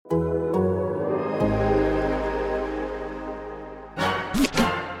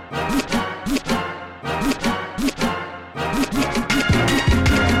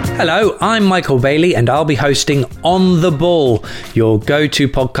Hello, I'm Michael Bailey and I'll be hosting On The Ball, your go-to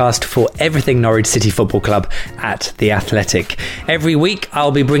podcast for everything Norwich City Football Club at The Athletic. Every week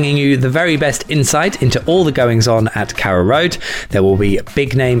I'll be bringing you the very best insight into all the goings-on at Carrow Road. There will be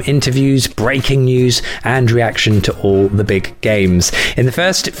big-name interviews, breaking news and reaction to all the big games. In the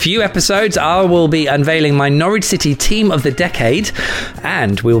first few episodes I will be unveiling my Norwich City Team of the Decade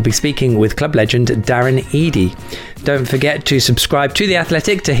and we'll be speaking with club legend Darren Eadie. Don't forget to subscribe to The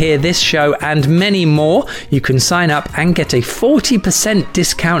Athletic to hear this show and many more. You can sign up and get a 40%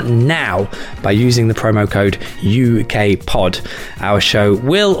 discount now by using the promo code UKPOD. Our show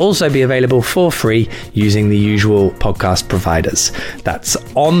will also be available for free using the usual podcast providers. That's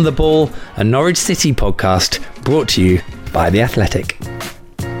On The Ball, a Norwich City podcast brought to you by The Athletic.